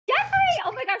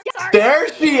There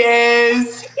she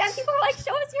is. Yeah, people were like,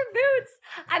 "Show us your boots."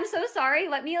 I'm so sorry.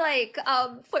 Let me like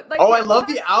put my Oh, I camera. love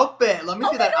the outfit. Let me Oh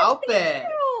see my that gosh, thank outfit.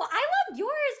 you. I love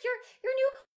yours. Your new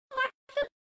collection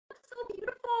looks so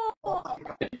Oh beautiful. my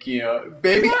God. Thank you.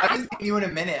 Baby, Yeah, I haven't seen you in a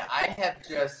minute.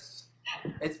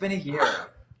 It's been a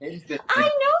year. It's been a I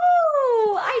year.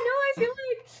 know. I know. I feel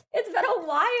like it's been a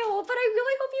while, but I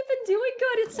really hope you've been doing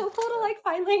good. It's so cool to like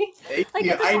finally Thank like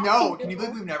you. get to I talk to know. Can you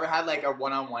believe you. we've never had like a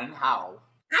one-on-one? How?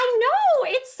 I know.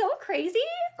 It's so crazy.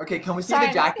 Okay, can we see the Sorry,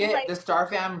 I'm just gonna jacket? like The Star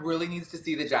fam really needs to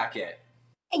see the jacket.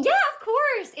 yeah, of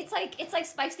course. It's like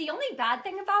spikes. The only bad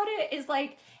thing about it is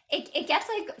like it gets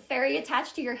like very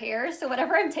attached to your hair. So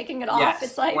whenever I'm taking it off,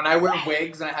 it's Yes. like When I wear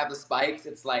wigs and I have the spikes,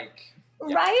 it's like,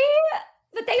 yeah. right.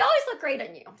 But they always look great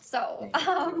on you. So Thank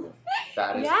you.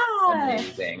 That is yeah.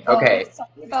 amazing. Oh, Okay,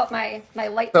 sorry about my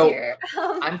lights so here.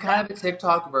 I'm kind of a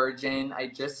TikTok virgin. I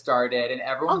just started, and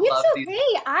Oh, everyone it's loves these.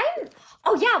 okay. I'm.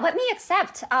 Oh yeah. Let me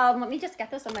accept. Let me just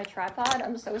get this on my tripod.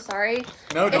 I'm so sorry.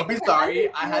 No, It don't be hasn't sorry.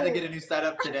 I had to moved. get a new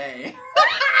setup today.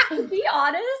 To be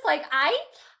honest, like I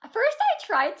first I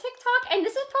tried TikTok, and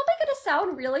this is probably gonna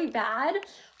sound really bad,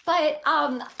 but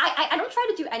I don't try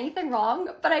to do anything wrong,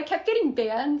 but I kept getting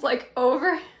banned like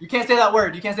over. You can't say that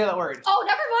word. You can't say that word. Oh,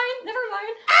 never mind, never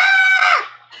mind.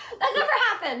 That never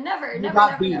happened. Never, You never,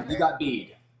 got never, beat. You never. got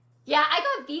beat. Yeah, I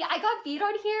got beat. I got beat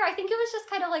on here. I think it was just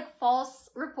kind of like false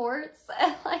reports.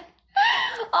 And like,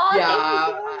 oh, thank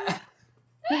Yeah. you.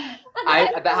 I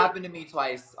And that like, happened to me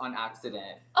twice on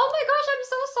accident. oh my gosh, I'm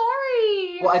so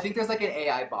Well, sorry. I think there's like an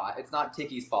AI bot. It's not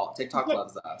Tiki's fault. TikTok Yeah,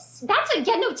 loves us. that's a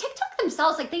yeah, no, TikTok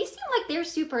themselves, like they seem like they're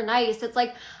super nice. It's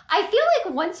like I feel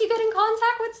like once you get in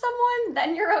contact with someone,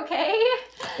 then you're okay.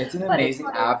 It's an But it's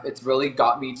amazing like app. It's really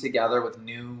got me together with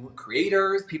new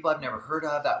creators, people I've never heard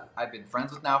of that I've been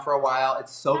friends with now for a while.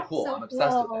 It's so that's cool. so I'm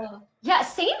obsessed with it. cool. Yeah,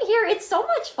 same here. It's so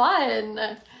much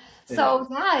fun. It is. So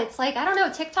yeah, it's like I don't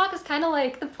know, TikTok is kind of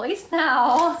like the place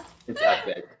now. It's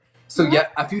epic. So Yeah. yeah,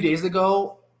 a few days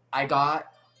ago, I got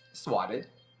swatted,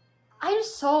 I'm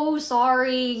so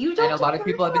sorry. You and a don't lot of deserve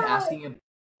people have been that. asking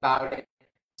about it.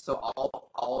 So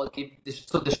I'll keep this.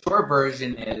 So the short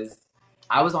version is,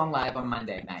 I was on live on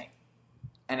Monday night,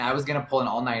 and I was gonna pull an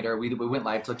all-nighter. We went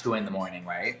live till 2 in the morning,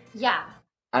 right? Yeah.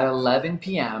 At 11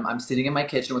 p.m., I'm sitting in my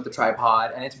kitchen with the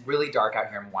tripod, and it's really dark out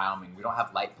here in Wyoming. We don't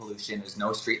have light pollution. There's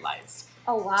no street lights.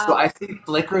 Oh So I wow. see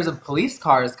flickers of police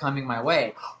cars coming my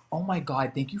way. Oh my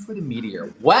God, thank you for the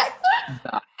meteor. What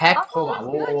the heck? Hold Oh, on. that's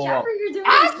Whoa, whoa, good, whoa, whoa. Jeffrey. You're good.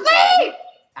 Ashley!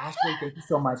 Ashley, thank you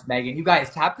so much, Megan. You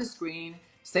guys, tap the screen,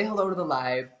 say hello to the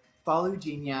live, follow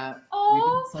Eugenia. We've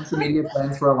been Oh. social media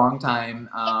friends for a long time.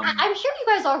 I'm sure you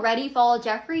guys already follow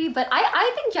Jeffree, but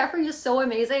I think Jeffree is so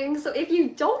amazing. So if you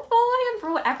don't follow him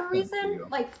for whatever Thank reason, you.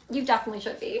 like you definitely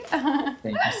should be.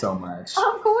 Thank you so much.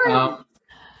 Of course. Um,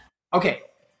 okay,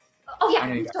 Oh I yeah,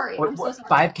 know you I'm guys. sorry. I'm What, so what, sorry.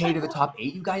 5K to the top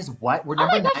 8, you guys? What? We're Oh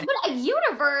number my gosh, 9. what a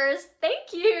universe!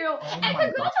 Thank you, Oh and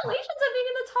my God. congratulations on being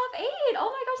in the top 8.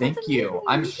 Oh my gosh, that's Thank you. amazing.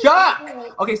 I'm You deserve shocked.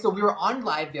 it. Okay, so we were on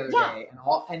live the other Yeah. day, and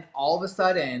all of a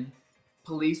sudden,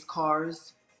 police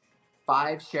cars,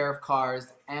 5 sheriff cars,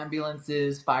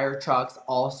 ambulances, fire trucks,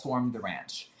 all swarmed the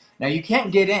ranch. Now you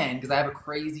can't get in because I have a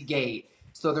crazy gate.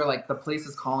 So they're like, the police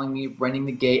is calling me, running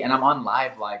the gate, and I'm on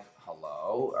live like,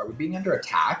 hello, are we being under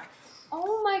attack?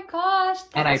 Oh my gosh,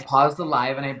 And I that's pause the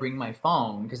live and I bring my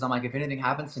phone because I'm like, if anything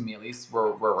happens to me, at least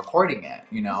we're recording it,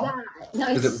 you know? yeah. No,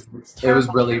 Because it's it was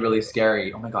terrifying. really really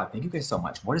scary. Oh my God, thank you guys so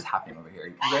much. What is happening over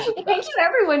here? You guys are the Thank best. you,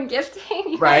 everyone gifting.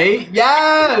 You guys Right? are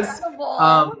Yes. incredible.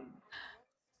 Um,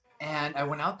 and I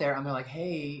went out there and they're like,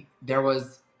 hey, there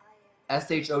was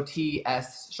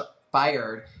SHOTS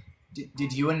fired.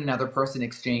 Did you and another person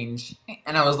exchange?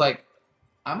 And I was like,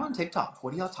 I'm on TikTok.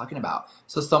 What are y'all talking about?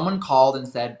 So someone called and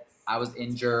said I was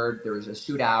injured. There was a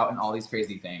shootout and all these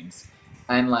crazy things.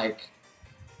 And like,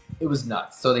 it was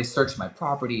nuts. So they searched my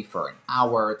property for an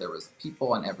hour. There was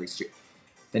people on every street.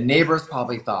 The neighbors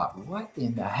probably thought, what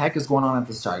in the heck is going on at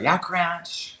the Star Yak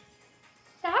Ranch?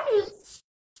 That is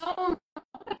so. Oh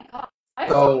my God.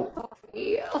 I'm so So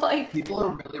sorry. Like, people are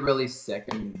really, really sick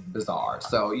and bizarre.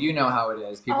 So you know how it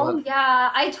is. oh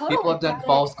yeah, I People totally have done get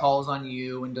it. false calls on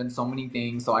you and done so many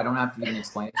things. So I don't have to even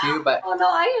explain it to you. But Oh no,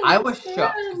 I I was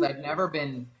shook because understand. I've never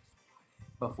been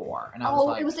before, and I was Oh,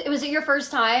 like, it was it your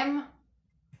first time?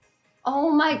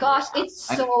 Oh my gosh, yeah. it's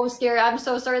so scary. I'm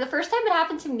so sorry. The first time it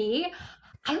happened to me,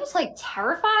 I was like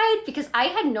terrified because I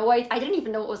had no idea. I didn't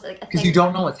even know it was like a Because you thing.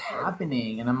 don't know what's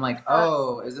happening, and I'm like, Uh,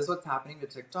 oh, is this what's happening to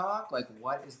TikTok? Like,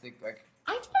 what is the like?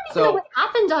 I didn't even know what So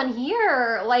happened on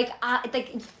here. Like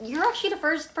you're actually the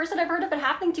first person I've heard of it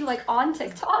happening to like on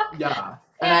TikTok. yeah,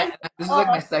 and And this is like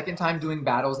uh, my second time doing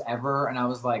battles ever, and I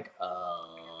was like,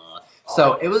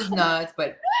 So it was nuts,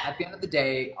 but at the end of the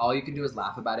day, all you can do is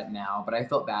laugh about it now. But I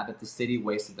felt bad that the city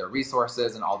wasted their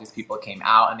resources and all these people came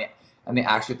out and they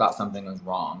actually thought something was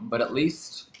wrong. But at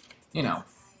least, you know,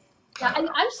 I Yeah, don't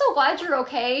know. I'm so glad you're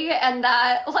okay and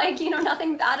that like,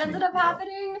 nothing bad ended Thank up you.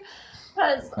 happening.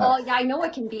 Because, Uh, oh yeah, I know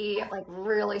it can be like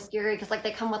really scary because like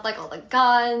they come with like all the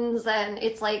guns and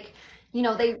it's like,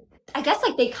 they, I guess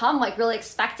like they come like really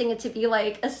expecting it to be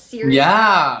like a serious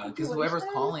yeah, because whoever's situation.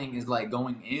 calling is like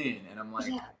going in, and I'm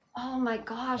like, Yeah. Oh my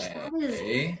gosh,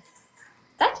 okay.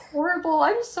 that's horrible.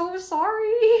 I'm so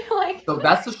sorry. Like, So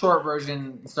that's the short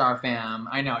version, Star Fam.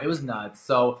 I know it was nuts.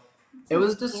 So it's it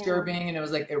was insane. disturbing, and it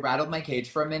was like it rattled my cage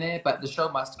for a minute. But the show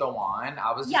must go on.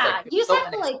 I was just like, Yeah, it you was just so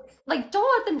have to like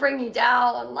don't let them bring you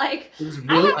down. Like, it was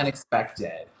I really have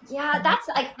unexpected. yeah, that's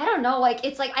like I don't know, like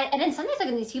it's like and then sometimes like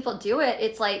when these people do it,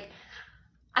 it's like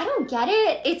I don't get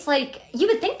it. It's like you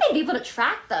would think they'd be able to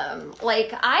track them.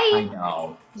 Like I I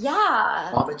know.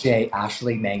 yeah. Mama J,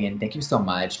 Ashley, Megan, thank you so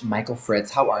much. Michael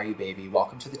Fritz, how are you, baby?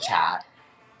 Welcome to the chat.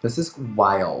 This is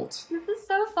wild. This is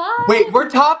so fun. Wait, we're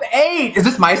top 8. Is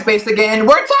this MySpace again?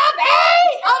 We're top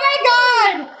 8. Oh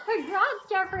my god. Congrats,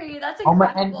 Jeffrey. That's Oh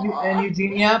my, and incredible.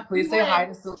 Eugenia, please say hi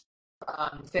What? to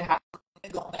say hi to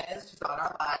Selena Gomez. She's on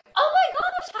our live. Oh my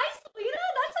gosh, hi Selena.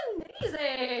 That's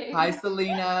Hi, amazing.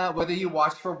 Selena. Whether you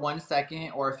watched for 1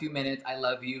 second or a few minutes, I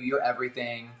love you. You're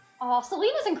everything. Oh,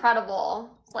 Selena's incredible.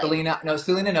 Like,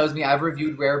 Selena knows me. I've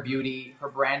reviewed Rare Beauty. Her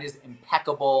brand is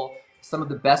impeccable. Some of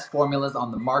the best formulas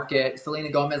on the market. Selena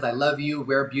Gomez, I love you.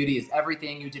 Rare Beauty is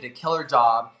everything. You did a killer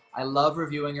job. I love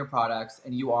reviewing your products,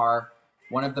 and you are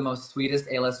one of the most sweetest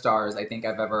A-list stars I think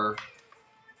I've ever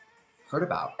heard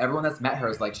about. Everyone that's met her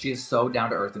is like, she is so down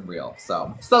to earth and real.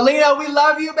 So, Selena, we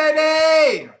love you,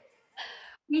 baby!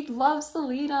 we love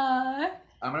Selena.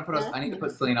 I need to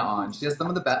put Definitely. Selena on. She has some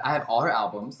of the best. I have all her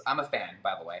albums. I'm a fan,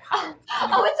 by the way. Hi.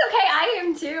 Oh, it's okay. I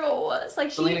am too. It's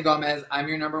like Selena Gomez, I'm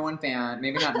your number one fan.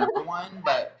 Maybe not number one,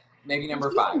 but maybe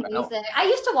number she's 5. I don't. amazing. I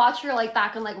used to watch her like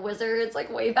back in like Wizards, like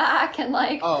way back, and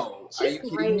like Oh, are she's you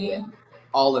kidding great. me?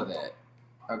 All of it.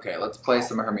 Okay, let's play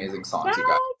some of her amazing songs, you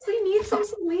guys. Yes, we need some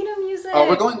Selena Oh,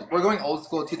 music. we're going old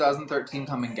school 2013.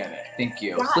 Come and get it. Thank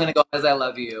you. Yeah. Selena Gomez, I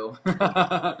love you.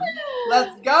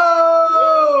 Let's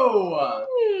go!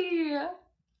 Yay!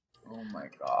 Oh my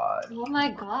god. Oh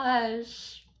my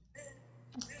gosh.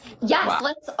 Yes, Wow.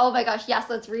 let's. Oh my gosh, yes,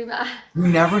 let's rematch. You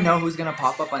never know who's gonna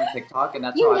pop up on TikTok, and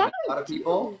that's how You I never met a lot of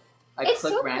people. do. I It's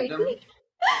click so random. crazy.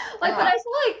 Like when Yeah. I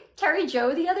saw like Terry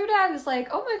Joe the other day, I was like,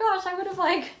 oh my gosh, I would have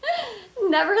like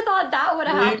never thought that would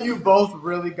have Me and you happened. both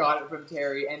really got it from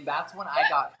Terry, and that's when I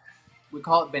got. We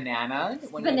call it banana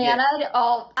when you get. Banana,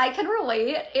 oh, I can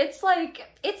relate. It's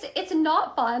like it's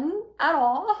not fun at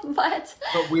all, but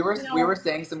But you we know, were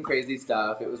saying some crazy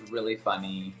stuff. It was really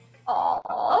funny.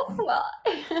 oh well.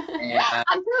 And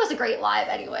I'm sure it was a great live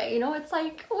anyway. It's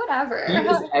like he whatever.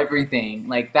 is everything.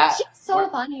 Like that. She's so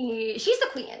funny. She's the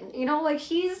queen. Like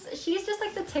she's just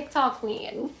like the TikTok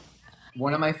queen.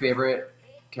 One of my favorite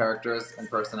characters and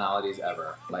personalities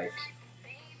ever. Like,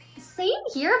 Same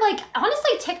here. Like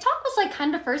honestly, TikTok was like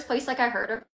kind of first place like I heard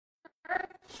of her.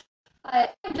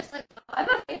 But I'm just like I'm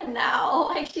a fan now.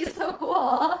 Like she's so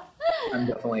cool. I'm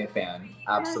definitely a fan.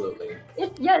 Yeah, Absolutely.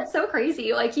 it's so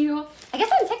crazy. Like I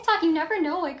guess on TikTok you never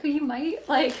know like who you might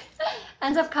like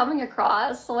end up coming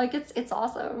across. So like it's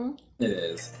awesome. It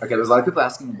is. Okay, there's a lot of people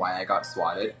asking why I got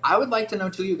swatted. I would like to know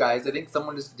too, you guys. I think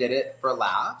someone just did it for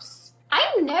laughs.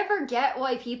 I never get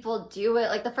why people do it.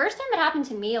 Like the first time it happened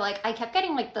to me, like I kept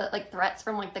getting like the like threats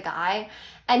from like the guy,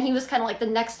 and he was kind of like the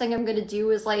next thing I'm gonna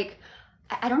do is like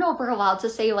I don't know if we're allowed to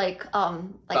say like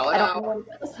Spell it I don't know out. what it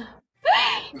is.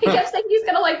 He kept saying he's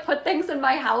gonna like put things in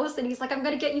my house, and he's like I'm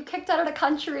gonna get you kicked out of the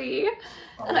country,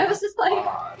 Oh and I my was just like,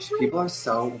 gosh. People are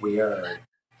so weird.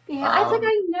 yeah, I was like Um,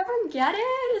 I never get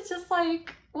it. It's just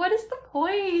like what is the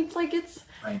point? Like it's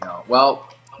I know. Well,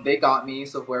 they got me,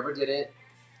 so whoever did it,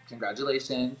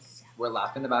 congratulations. We're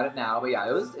laughing about it now, but yeah,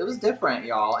 it was different,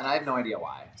 y'all, and I have no idea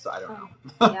why, so I don't oh,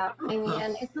 know. yeah. I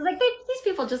mean, it's like these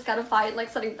people just gotta find like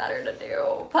something better to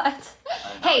do. But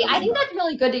I know. hey, It I was think nuts. that's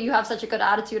really good that you have such a good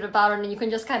attitude about it, and you can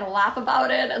just kind of laugh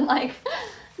about it and like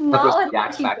But not there's let it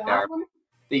yaks get you back there. down.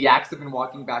 The yaks have been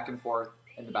walking back and forth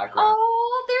in the background.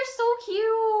 Oh, they're so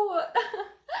cute.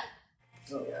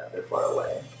 Oh yeah, they're far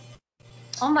away.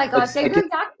 Oh my gosh, But they I were guess,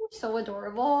 actually so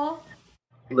adorable.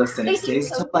 listen, They it seem stays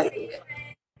till so like, sweet.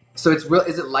 so it's real.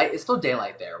 Is it light? It's still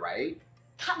daylight there, right?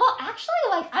 Well, actually,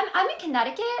 like I'm in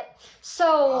Connecticut,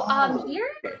 so Oh, here,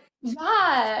 okay.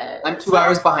 yeah. I'm 2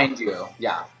 hours So behind you.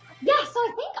 Yeah. yeah, so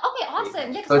I think okay,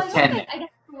 awesome. Yeah, because So my it's work, 10 now. I guess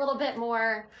it's a little bit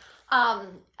more.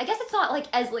 I guess it's not like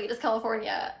as late as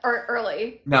California or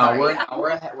early. No, Sorry. we're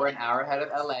an hour ahead of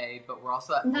LA, but we're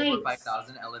also at over Nice.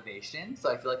 5,000 elevation,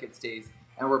 so I feel like it stays,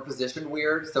 and we're positioned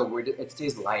weird, so it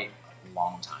stays light a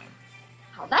long time.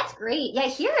 Oh, that's great. Yeah,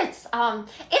 here it's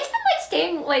been like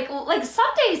staying like some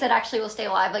days it actually will stay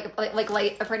alive like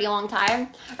late a pretty long time.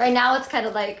 Right now it's kind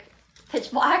of like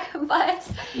pitch black, but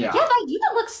yeah, Yeah, that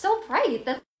unit looks so bright.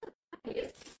 That's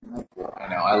nice. I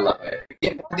know, I love it.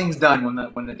 Get more things done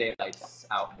when the daylight's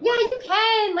out Yeah, more. you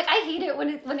can. Like I hate it when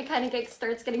it kind of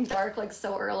starts getting dark like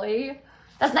so early.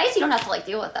 That's nice. You don't have to like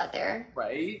deal with that there.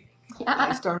 Right? Hi,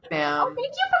 Yeah. Star Oh, Fam. thank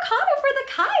you, Picado, for the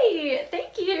kite.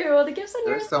 Thank you. The gifts on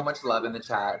yours. There's so much love in the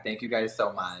chat. Thank you guys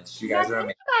so much. You Yeah, guys are thank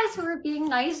amazing. you guys for being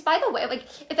nice. By the way, like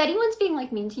if anyone's being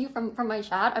like mean to you from my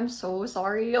chat, I'm so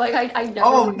sorry. Like I never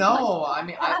Oh meant like no! I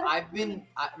mean,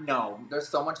 that. no. There's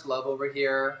so much love over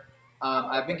here.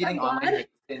 I've been I'm getting online glad.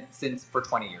 here since for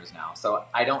 20 years now, so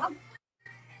I don't. I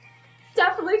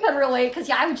definitely can relate because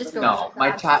yeah, I would just feel really No,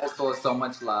 my bad. chat is full of so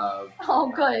much love.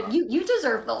 Oh, good. You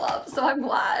deserve the love, so I'm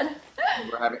glad.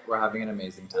 We're having an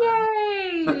amazing time.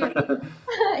 Yay!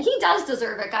 He does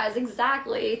deserve it, guys.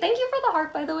 Exactly. Thank you for the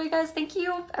heart, by the way, guys. Thank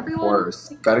you, Of everyone.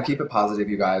 course, gotta keep it positive,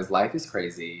 you guys. Life is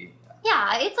crazy.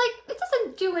 Yeah, it's like it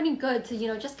doesn't do any good to,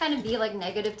 just kind of be like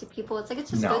negative to people. It's like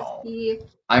it's just good to No, be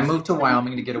I moved to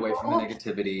Wyoming to get away from the oh,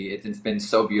 negativity. It's been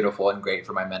so beautiful and great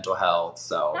for my mental health.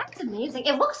 So that's amazing.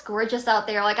 It looks gorgeous out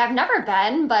there. Like I've never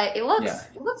been, but it yeah, looks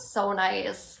it looks so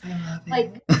nice. I love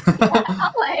Like it. yeah,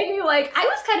 LA, like I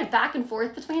was kind of back and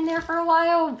forth between there for a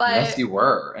while, Yes, but you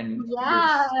were, and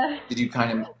yeah. did you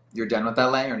kind of you're done with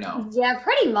LA or no? Yeah,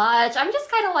 pretty much. I'm just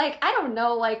kind of like, I don't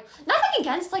know, like nothing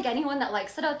against like anyone that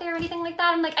likes it out there or anything like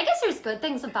that. I'm like, I guess there's good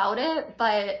things about it,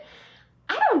 but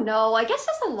I don't know. I guess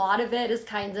just a lot of it is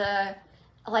kind of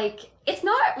like it's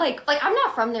not like I'm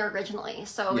not from there originally,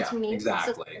 so Yeah, to me it's just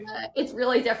exactly. it's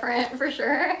really different for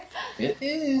sure. It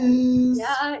is.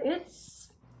 Yeah, it's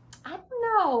I don't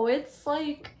know. It's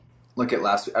like Look at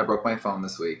last week. I broke my phone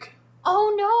this week.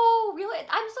 oh no, really?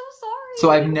 I'm so So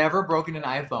I've sorry. never broken an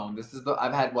iPhone.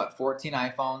 I've had what, 14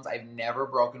 iPhones. I've never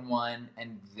broken one,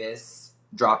 and this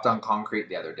dropped on concrete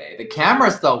the other day. The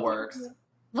camera still works.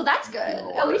 Well, that's good.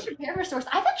 Thank you, At least Lord. your camera source.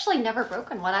 I've actually never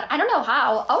broken one. I don't know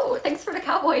how. Oh, thanks for the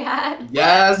cowboy hat.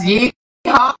 Yes,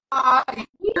 yeehaw!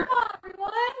 Yeah,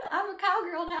 everyone. I'm a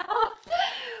cowgirl now.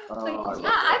 Oh, I But yeah,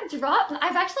 love it.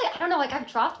 I've actually, I don't know, like I've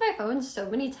dropped my phone so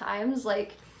many times.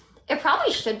 Like it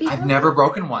probably should be I've broken. never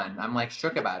broken one. I'm like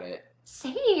shook about it.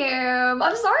 Same.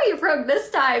 I'm sorry you broke this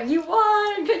time. You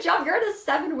won. Good job. You're on a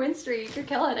 7-win streak. You're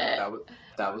killing it. That was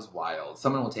that was wild.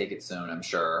 Someone will take it soon, I'm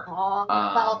sure. Oh,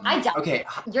 well, I doubt Okay,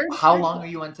 you're how you're long are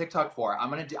you on TikTok for?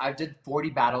 I did 40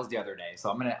 battles the other day,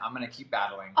 so I'm gonna keep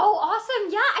battling. Oh,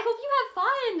 awesome. Yeah, I hope you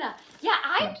have fun. Yeah,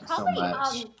 I Thank you so probably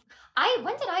much. I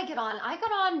when did I get on? I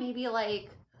got on maybe like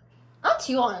not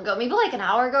too long ago, maybe like an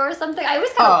hour ago or something. I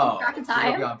always kind of lose Oh, track of so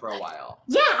you'll be time. on for a while.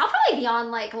 Yeah, I'll probably be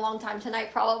on like a long time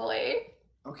tonight, probably.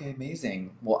 Okay,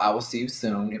 amazing. Well, I will see you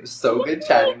soon. It was so good Yay!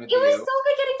 chatting with It was you. so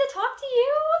good getting to talk to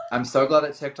you. I'm so glad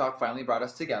that TikTok finally brought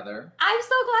us together. I'm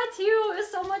so glad too. It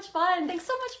was so much fun. Thanks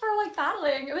so much for like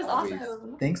battling. It was Always.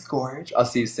 awesome. Thanks, Gorge. I'll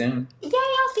see you soon. Yay,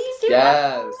 I'll see you soon.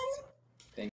 Yes.